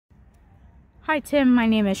Hi Tim, my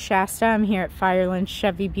name is Shasta. I'm here at Firelands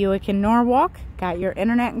Chevy Buick in Norwalk. Got your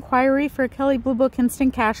internet inquiry for a Kelley Blue Book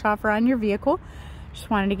instant cash offer on your vehicle.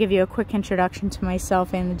 Just wanted to give you a quick introduction to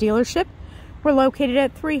myself and the dealership. We're located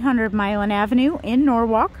at 300 Milan Avenue in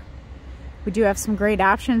Norwalk. We do have some great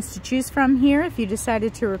options to choose from here if you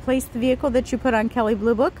decided to replace the vehicle that you put on Kelley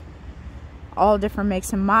Blue Book. All different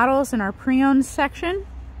makes and models in our pre-owned section.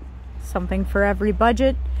 Something for every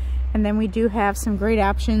budget. And then we do have some great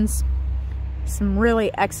options, some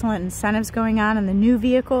really excellent incentives going on in the new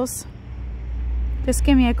vehicles. Just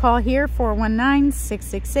give me a call here,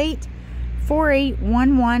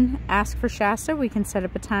 419-668-4811. Ask for Shasta. We can set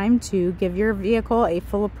up a time to give your vehicle a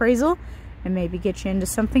full appraisal and maybe get you into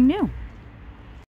something new.